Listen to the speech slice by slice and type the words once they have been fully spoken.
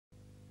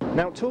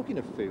Now, talking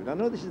of food, I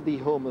know this is the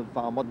home of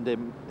our modern-day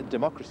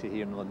democracy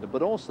here in London,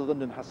 but also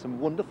London has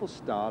some wonderful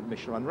starred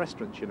Michelin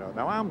restaurants, you know.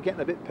 Now, I'm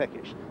getting a bit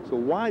peckish, so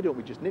why don't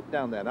we just nip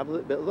down there and have a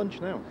little bit of lunch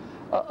now?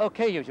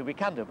 OK, Eugene, we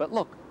can do, but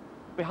look,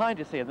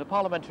 behind us here, in the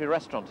parliamentary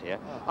restaurant here,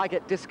 I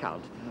get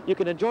discount. You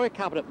can enjoy a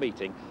cabinet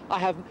meeting. I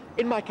have,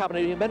 in my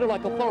cabinet, men who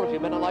like authority,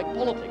 men who like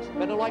politics,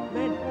 men who like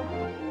men.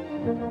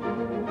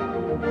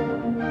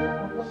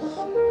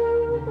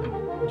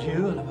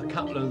 I'll have a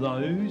couple of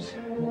those.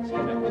 Let's get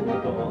up to the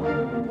door.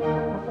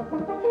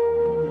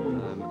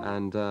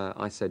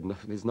 I said, no,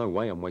 there's no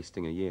way I'm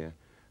wasting a year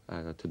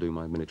to do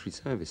my military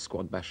service,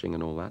 squad bashing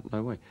and all that,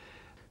 no way.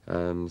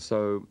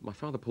 So my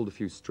father pulled a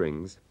few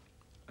strings,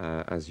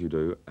 as you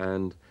do,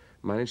 and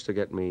managed to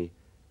get me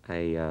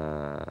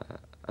a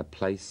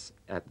place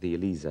at the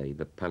Élysée,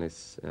 the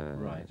Palace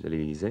de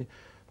l'Élysée,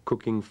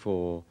 cooking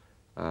for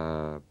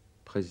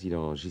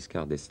President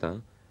Giscard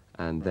d'Estaing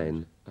and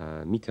then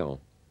Mitterrand.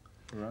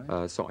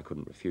 Right. So I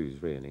couldn't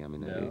refuse, really. I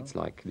mean, it's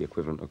like the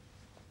equivalent of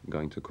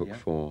going to cook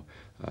for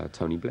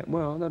Tony Blair.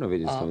 Well, I don't know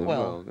if it is Tony.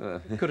 Well,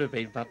 it could have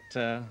been, but,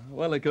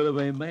 well, it could have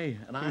been me.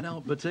 And I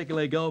don't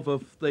particularly go for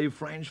the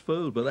French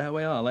food, but there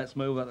we are. Let's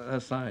move that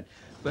aside.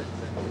 But...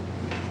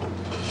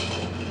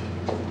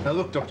 Now,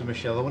 look, Dr.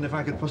 Michel, I wonder if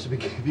I could possibly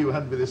give you a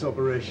hand with this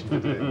operation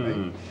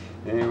today.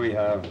 Here we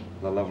have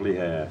the lovely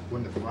hair.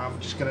 Wonderful. I'm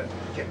just going to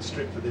get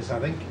stripped for this, I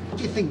think. What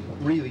do you think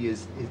really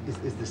is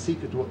the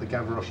secret to what the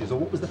Gavroche is, or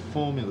what was the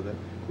formula that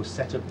was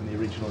set up in the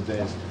original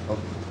days of,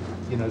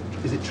 you know,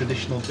 is it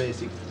traditional,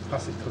 basic,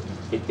 classic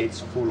cooking?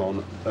 It's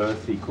full-on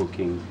earthy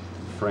cooking,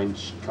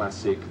 French,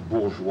 classic,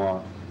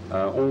 bourgeois,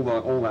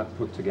 all that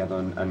put together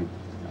and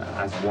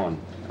as one.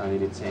 I mean,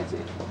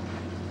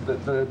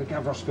 the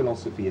Gavroche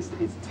philosophy is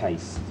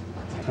taste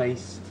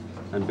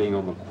and being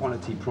on the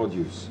quality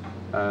produce.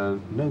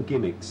 No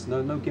gimmicks,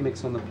 no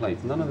gimmicks on the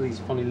plate. None of these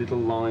funny little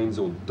lines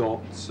or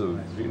dots of,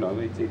 you know,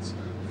 it's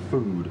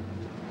food.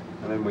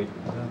 And then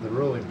the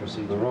rolling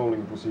procedure. The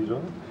rolling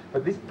procedure.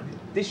 But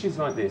dishes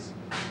like this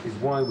is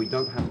why we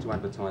don't have to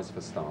advertise for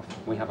staff.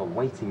 We have a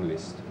waiting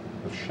list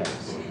of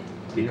chefs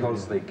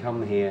because they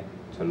come here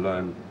to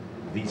learn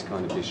these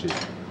kind of dishes.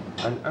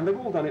 And they've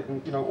all done it,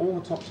 and, you know, all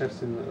the top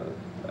chefs in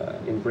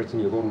Britain,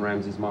 your Gordon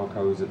Ramsays,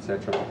 Marcos,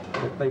 etc.,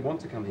 they want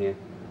to come here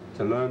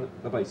to learn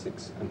the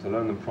basics and to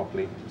learn them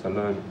properly, to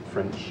learn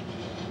French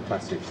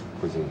classic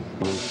cuisine.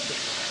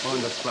 Find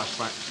a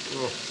splashback.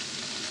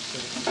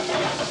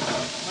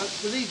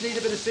 Will these need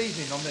a bit of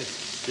seasoning on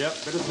this? Yep,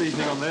 bit of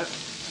seasoning on there.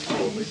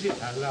 Hello,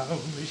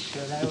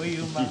 Michel, how are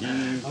you,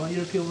 man? Oh, you're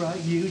looking right,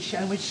 you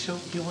sandwich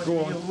soap, you want to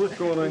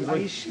Go on, Are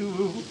you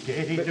sure?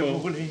 Get it,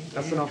 darling.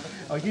 That's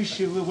enough. Are you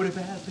sure? What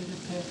about a bit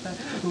of pepper?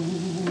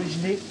 Ooh,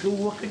 isn't it good?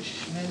 I can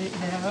smell it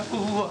now.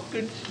 Ooh, I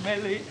can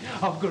smell it.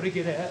 I've got to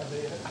get out of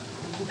there.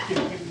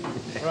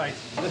 Right.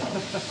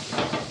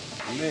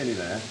 I'm nearly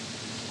there.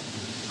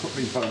 Cook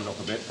these bones off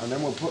a bit, and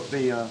then we'll put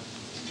the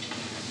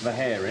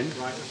hair in.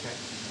 Right, okay.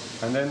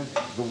 And then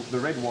the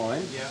red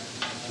wine. Yeah.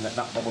 Let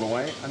that bubble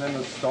away, and then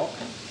the stock,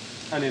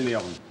 and in the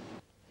oven.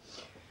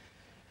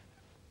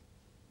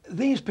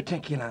 These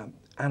particular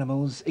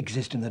animals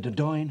exist in the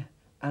Dordogne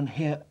and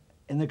here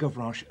in the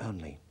Gavroche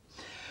only.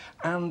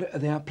 And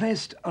they are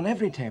placed on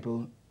every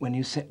table when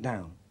you sit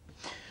down.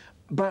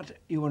 But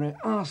you were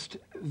asked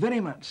very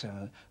much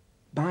so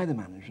by the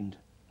management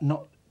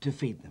not to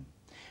feed them,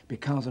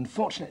 because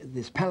unfortunately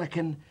this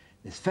pelican,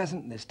 this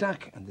pheasant, this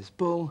duck and this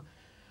bull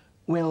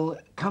will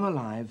come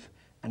alive,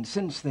 and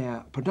since they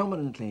are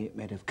predominantly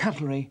made of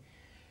cutlery,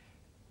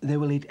 they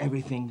will eat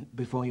everything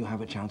before you have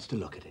a chance to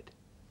look at it.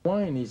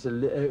 Wine is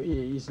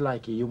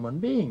like a human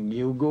being.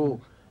 You go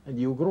and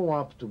you grow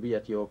up to be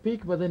at your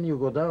peak, but then you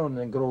go down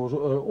and grow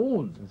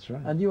old. That's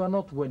right. And you are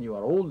not, when you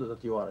are old,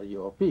 that you are at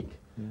your peak.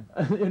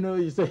 Yeah. You know,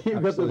 you say you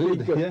got to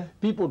think.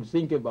 People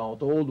think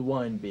about old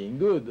wine being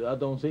good. I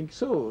don't think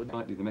so.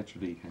 Lightly, the maitre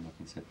d' came up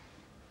and said,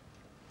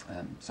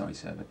 "Sorry,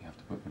 sir, but you have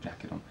to put your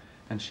jacket on."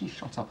 And she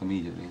shot up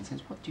immediately and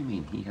says, "What do you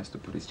mean he has to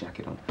put his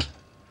jacket on?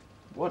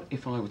 What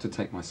if I were to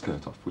take my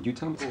skirt off? Would you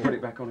tell me to put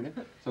it back on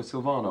again?" So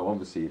Silvano,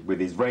 obviously, with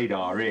his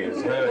radar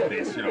ears, heard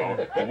this, you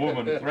know, a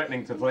woman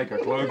threatening to take her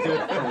clothes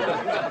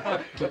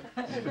off.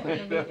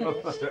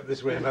 Step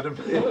this way, madam.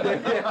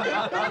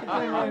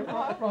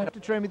 Right. To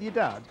train with your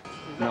dad?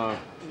 No,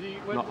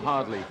 not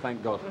hardly,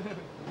 thank God.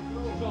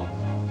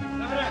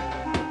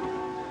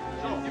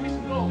 Give me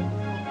some gold.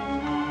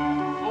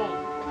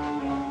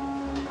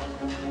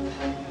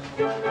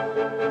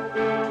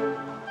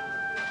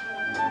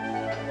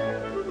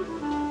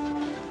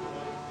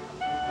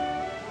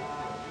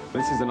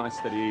 This is a nice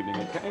steady evening.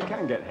 It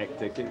can get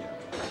hectic.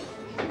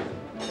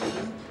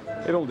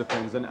 It all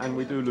depends, and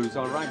we do lose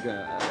our rag.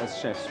 As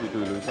chefs, we do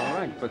lose our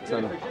rag, but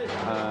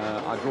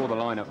I draw the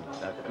line up,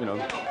 you know.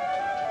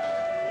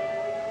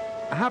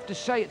 I have to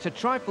say it's a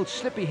trifle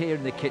slippy here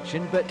in the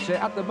kitchen, but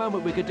at the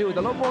moment we could do with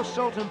a lot more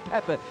salt and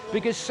pepper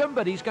because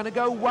somebody's going to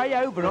go way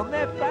over on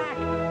their back.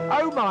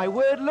 Oh my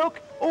word, look.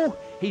 Oh,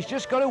 he's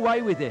just got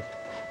away with it.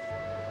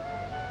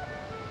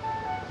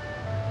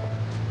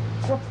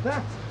 What's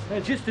that?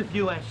 Just a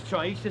few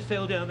ashtrays to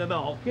sell down the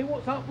market.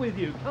 What's up with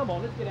you? Come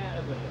on, let's get out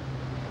of here.